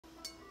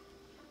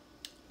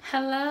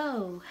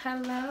Hello,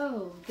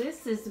 hello,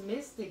 this is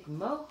Mystic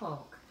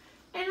Mohawk,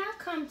 and I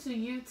come to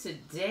you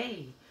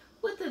today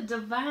with a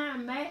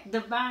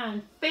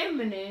divine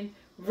feminine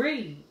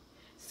read.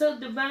 So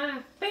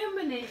divine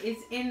feminine is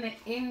in the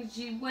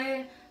energy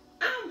where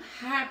I'm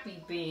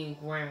happy being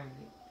grounded.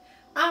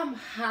 I'm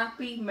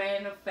happy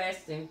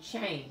manifesting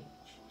change.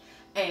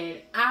 And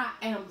I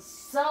am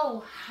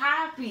so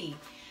happy.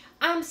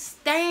 I'm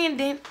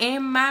standing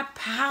in my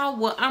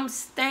power. I'm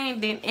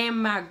standing in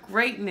my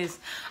greatness.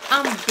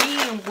 I'm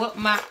being what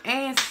my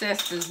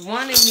ancestors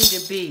wanted me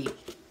to be.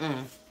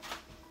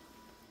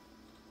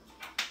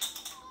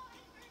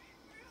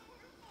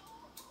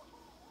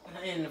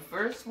 And the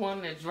first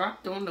one that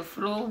dropped on the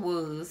floor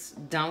was,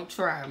 don't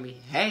try me.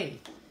 Hey,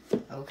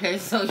 okay,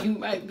 so you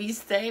might be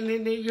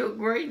standing in your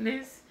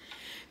greatness.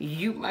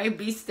 You might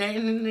be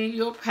standing in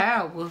your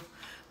power.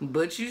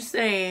 But you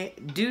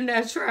saying, do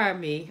not try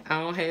me.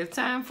 I don't have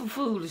time for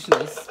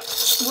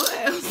foolishness. What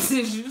else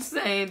is you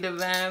saying,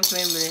 divine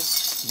feminine?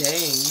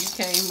 Dang, you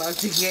came out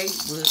the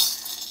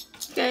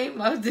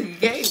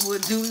gate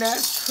with do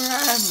not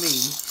try me.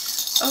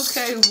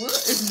 Okay, what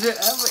is the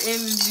other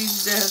energy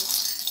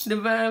that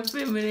divine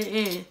feminine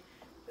in?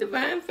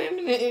 Divine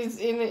feminine is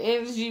in the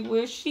energy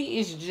where she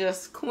is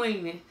just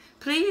queening.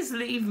 Please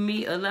leave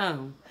me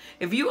alone.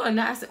 If you are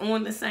not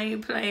on the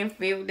same playing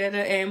field that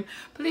I am,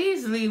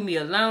 please leave me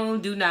alone.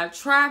 Do not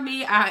try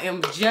me. I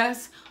am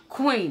just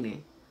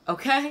queening.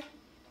 Okay?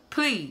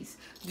 Please.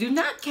 Do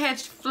not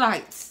catch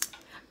flights.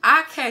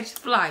 I catch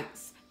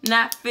flights,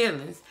 not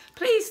feelings.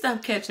 Please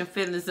stop catching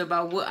feelings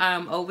about what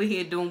I'm over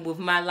here doing with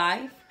my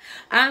life.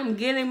 I'm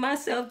getting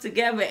myself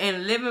together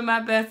and living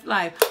my best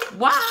life.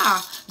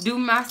 Why do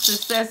my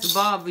success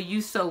bother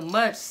you so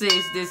much,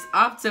 says this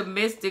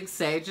optimistic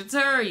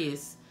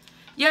Sagittarius?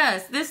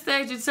 Yes, this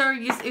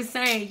Sagittarius is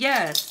saying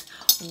yes.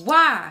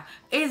 Why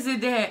is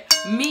it that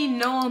me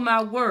knowing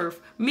my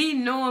worth, me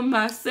knowing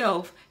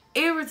myself,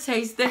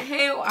 irritates the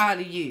hell out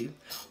of you?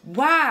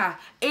 Why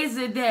is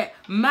it that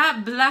my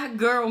black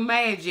girl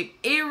magic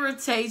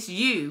irritates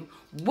you?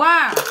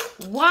 Why?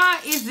 Why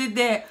is it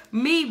that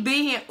me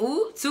being,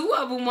 two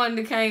of them one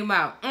that came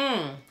out.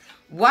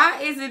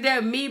 Why is it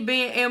that me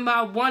being in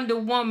my Wonder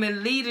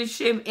Woman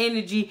leadership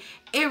energy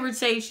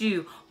irritates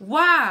you?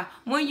 Why?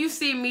 When you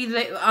see me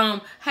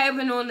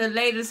having on the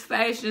latest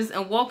fashions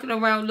and walking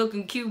around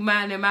looking cute,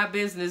 minding my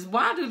business,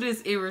 why do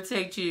this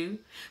irritate you?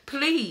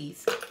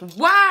 Please.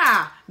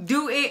 Why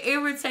do it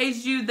irritate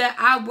you that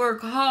I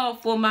work hard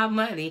for my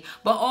money,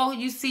 but all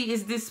you see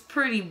is this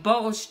pretty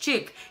boss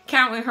chick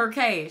counting her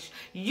cash?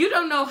 You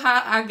don't know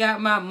how I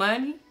got my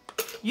money.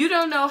 You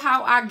don't know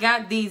how I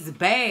got these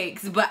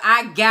bags, but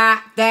I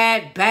got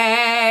that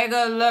bag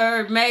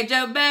alert,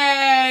 major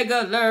bag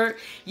alert.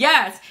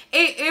 Yes,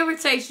 it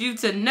irritates you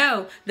to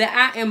know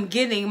that I am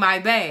getting my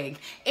bag.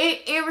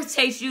 It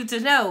irritates you to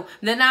know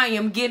that I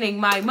am getting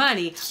my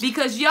money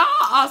because y'all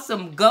are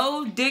some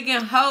gold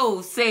digging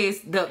hoes,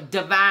 says the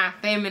divine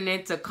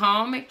feminine to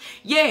Karmic.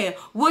 Yeah,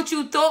 what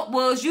you thought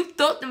was you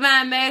thought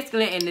divine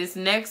masculine, and this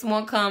next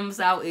one comes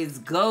out is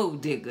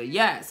gold digger.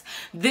 Yes,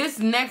 this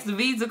next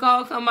Visa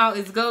call come out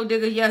is gold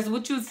digger. Yes,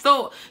 what you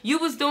thought you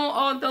was doing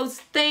all those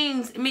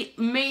things,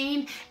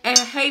 mean and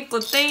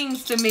hateful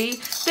things to me,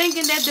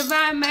 thinking that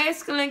divine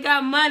masculine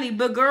got money,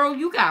 but girl,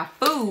 you got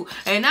food.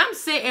 And I'm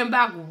sitting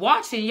back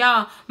watching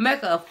y'all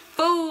make a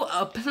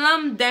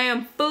plumb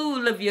damn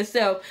fool of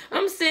yourself.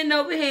 I'm sitting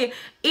over here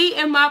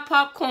eating my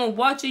popcorn,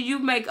 watching you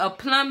make a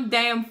plumb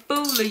damn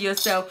fool of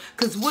yourself.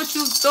 Cause what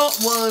you thought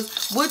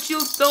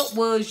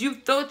was you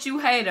thought you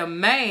had a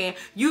man.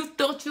 You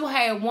thought you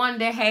had one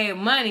that had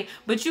money,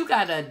 but you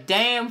got a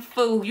damn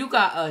fool. You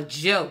got a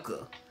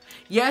joker.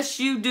 Yes,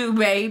 you do,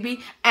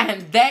 baby.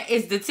 And that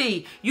is the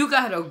tea. You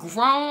got a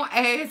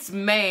grown-ass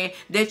man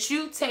that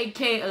you take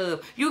care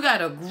of. You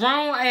got a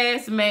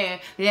grown-ass man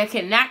that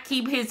cannot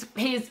keep his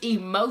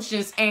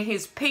emotions and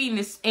his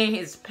penis in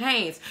his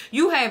pants.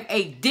 You have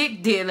a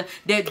dick dealer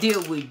that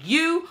deal with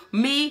you,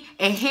 me,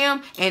 and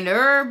him, and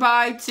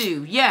everybody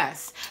too.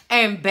 Yes.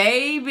 And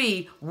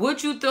baby,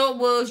 what you thought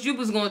was you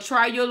was going to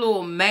try your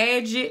little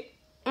magic?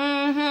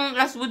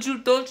 That's what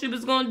you thought you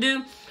was going to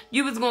do?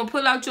 You was going to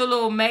pull out your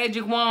little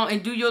magic wand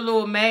and do your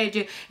little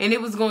magic and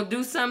it was going to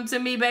do something to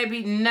me,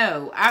 baby?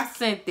 No, I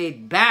sent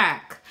it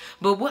back.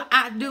 But what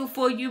I do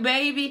for you,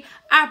 baby,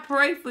 I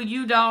pray for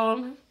you,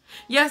 darling.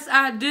 Yes,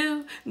 I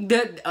do.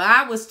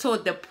 I was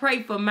taught to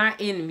pray for my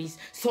enemies.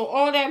 So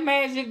all that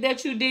magic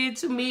that you did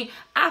to me,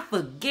 I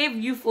forgive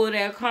you for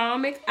that,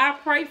 Karmic. I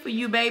pray for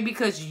you, baby,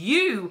 because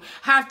you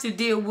have to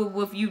deal with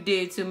what you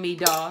did to me,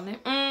 darling.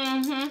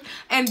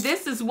 And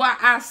this is why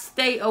I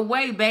stay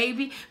away,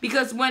 baby.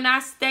 Because when I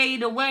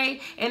stayed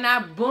away and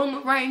I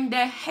boomeranged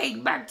that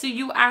hate back to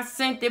you, I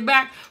sent it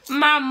back.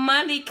 My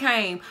money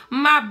came.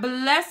 My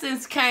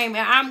blessings came.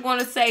 And I'm going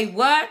to say,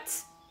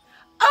 what?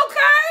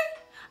 Okay.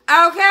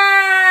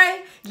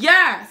 Okay,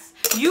 yes,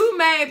 you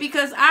mad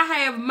because I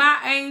have my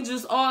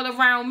angels all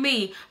around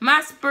me. My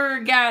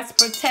spirit guides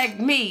protect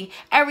me.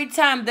 Every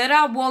time that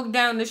I walk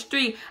down the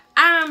street,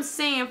 I'm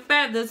seeing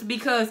feathers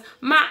because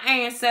my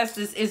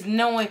ancestors is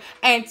knowing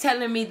and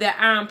telling me that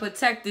I'm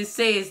protected,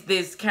 says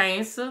this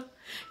Cancer.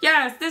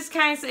 Yes, this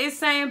Cancer is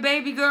saying,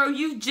 baby girl,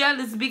 you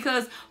jealous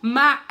because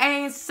my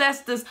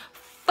ancestors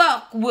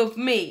fuck with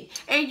me.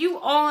 And you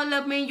all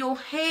up in your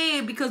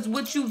head because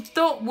what you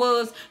thought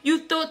was, you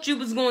thought you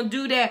was going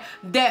to do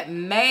that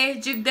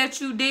magic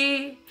that you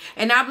did.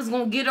 And I was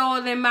going to get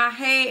all in my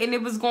head and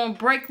it was going to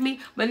break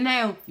me. But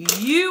now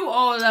you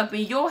all up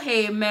in your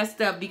head messed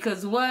up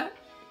because what?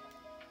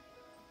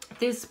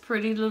 This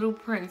pretty little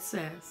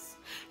princess.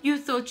 You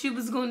thought you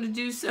was going to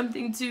do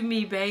something to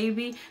me,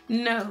 baby.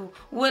 No.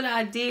 What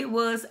I did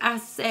was I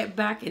sat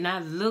back and I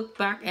looked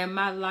back at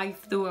my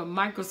life through a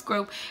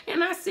microscope.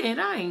 And I said,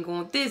 I ain't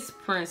going to, this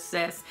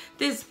princess,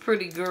 this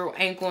pretty girl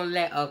ain't going to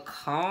let a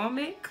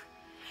Karmic?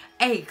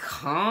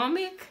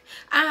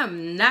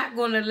 I'm not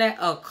going to let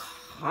a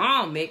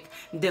Karmic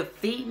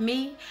defeat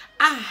me.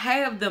 I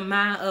have the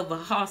mind of a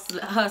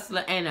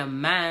hustler and a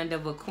mind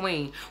of a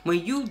queen.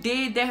 When you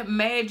did that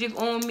magic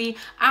on me,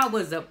 I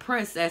was a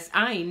princess.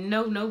 I ain't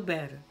know no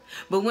better.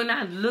 But when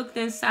I looked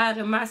inside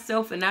of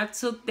myself and I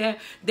took that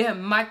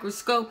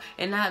microscope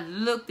and I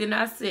looked and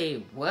I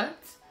said, what?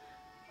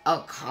 A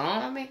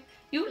Karmic?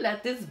 You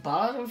let this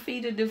bottom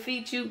feeder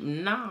defeat you?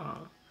 Nah.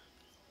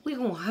 We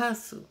gonna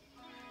hustle.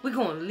 We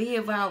gonna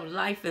live our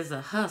life as a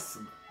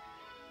hustler.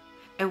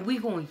 And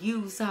we're going to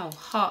use our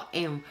heart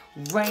and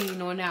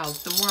reign on our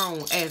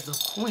throne as a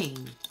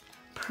queen.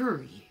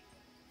 Period.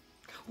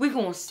 We're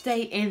going to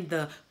stay in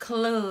the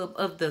club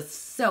of the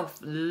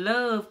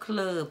self-love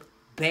club,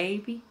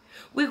 baby.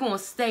 We're going to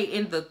stay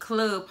in the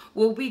club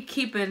where we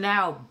keeping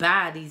our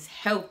bodies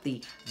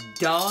healthy,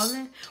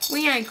 darling.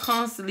 We ain't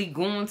constantly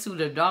going to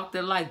the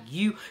doctor like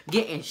you,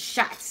 getting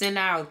shots in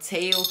our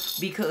tail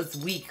because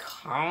we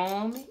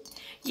calm.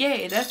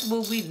 Yeah, that's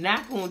what we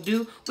not going to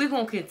do. We're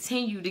going to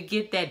continue to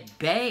get that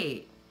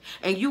bag.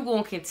 And you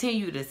going to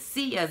continue to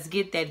see us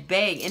get that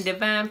bag. And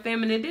Divine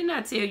Feminine, didn't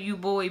I tell you,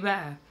 boy,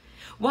 bye?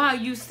 Why are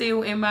you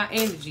still in my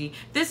energy?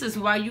 This is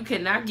why you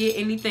cannot get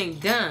anything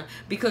done.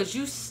 Because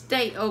you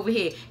stay over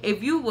here.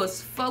 If you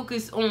was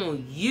focused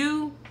on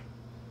you,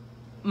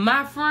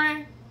 my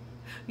friend,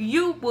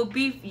 you would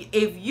be,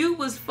 if you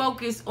was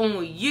focused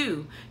on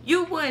you,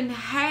 you wouldn't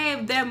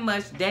have that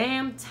much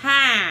damn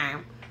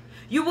time.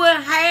 You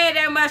wouldn't have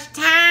that much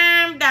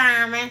time,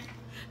 diamond,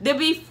 to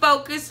be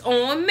focused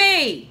on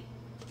me.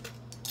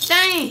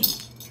 Dang.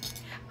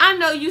 I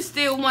know you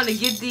still want to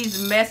get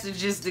these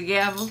messages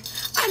together.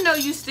 I know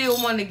you still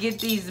want to get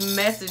these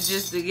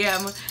messages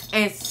together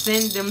and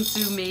send them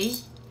to me.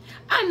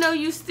 I know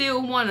you still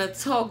want to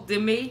talk to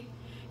me.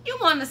 You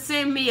want to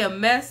send me a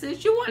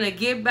message. You want to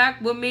get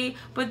back with me.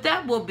 But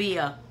that will be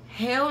a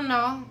hell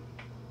no.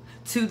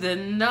 To the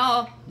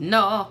no,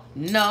 no,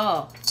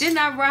 no. Didn't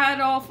I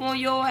ride off on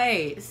your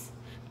ass?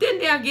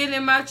 Didn't I get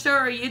in my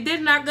chariot?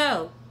 Didn't I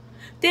go?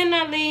 Didn't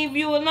I leave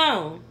you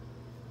alone?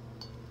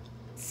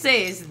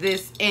 Says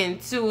this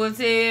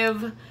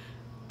intuitive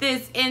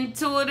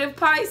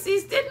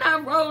Pisces. Didn't I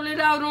roll it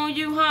out on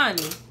you,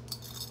 honey?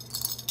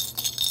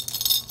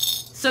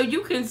 So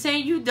you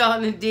continue,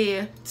 darling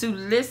dear, to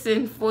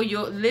listen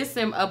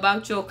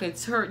about your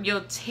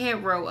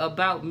tarot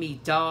about me,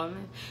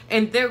 darling.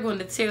 And they're going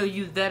to tell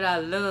you that I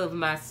love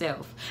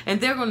myself.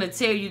 And they're going to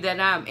tell you that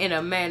I'm in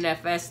a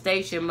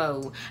manifestation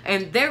mode.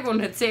 And they're going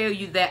to tell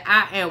you that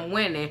I am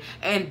winning.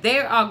 And they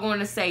are going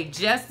to say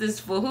justice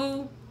for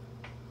who?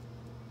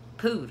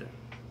 Poodle.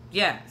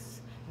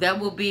 Yes. That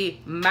will be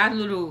my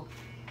little...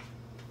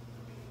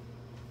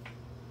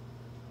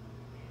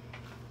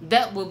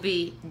 That will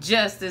be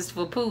justice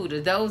for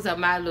Poodle. Those are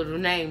my little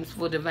names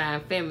for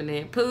Divine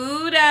Feminine.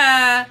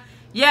 Poodle.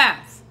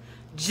 Yes.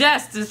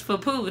 Justice for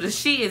Poodle.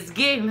 She is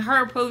getting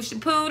her push.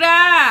 Poodle.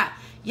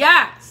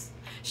 Yes.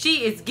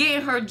 She is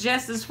getting her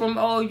justice from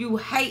all you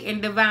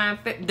hating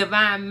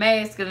divine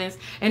masculines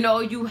and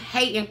all you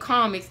hating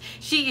comics.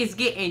 She is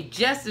getting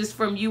justice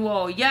from you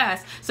all.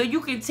 Yes. So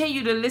you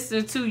continue to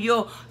listen to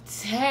your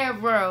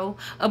tarot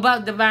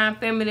about Divine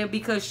Feminine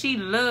because she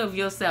loves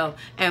yourself.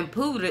 And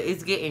Poodle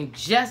is getting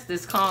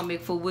justice,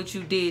 Karmic, for what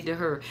you did to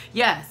her.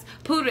 Yes.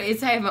 Poodle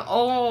is having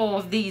all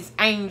of these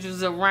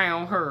angels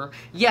around her.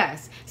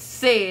 Yes.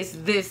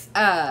 Says this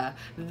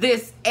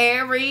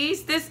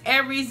Aries. This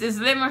Aries is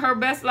living her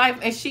best life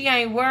and she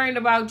ain't worrying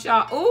about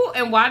y'all. Ooh,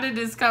 and why did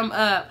this come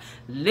up?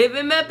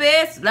 Living my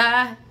best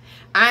life.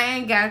 I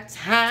ain't got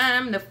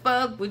time to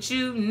fuck with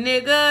you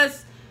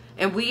niggas.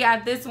 And we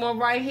got this one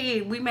right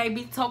here. We may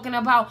be talking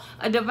about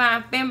a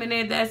Divine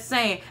Feminine that's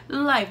saying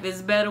life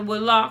is better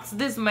with locks.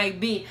 This may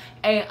be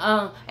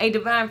a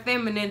Divine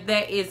Feminine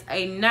that is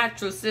a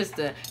natural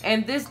sister.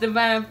 And this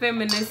Divine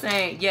Feminine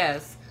saying,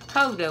 yes,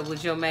 hold up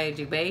with your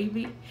magic,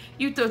 baby.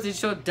 You thought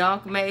that your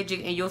dark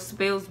magic and your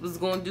spells was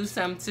going to do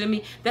something to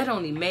me. That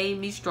only made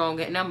me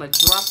stronger. And I'm going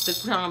to drop the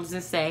crumbs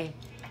and say,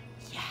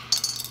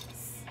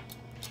 yes,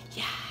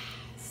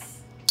 yes,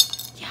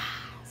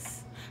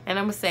 yes. And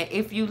I'm going to say,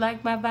 if you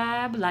like my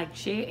vibe, like,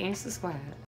 share, and subscribe.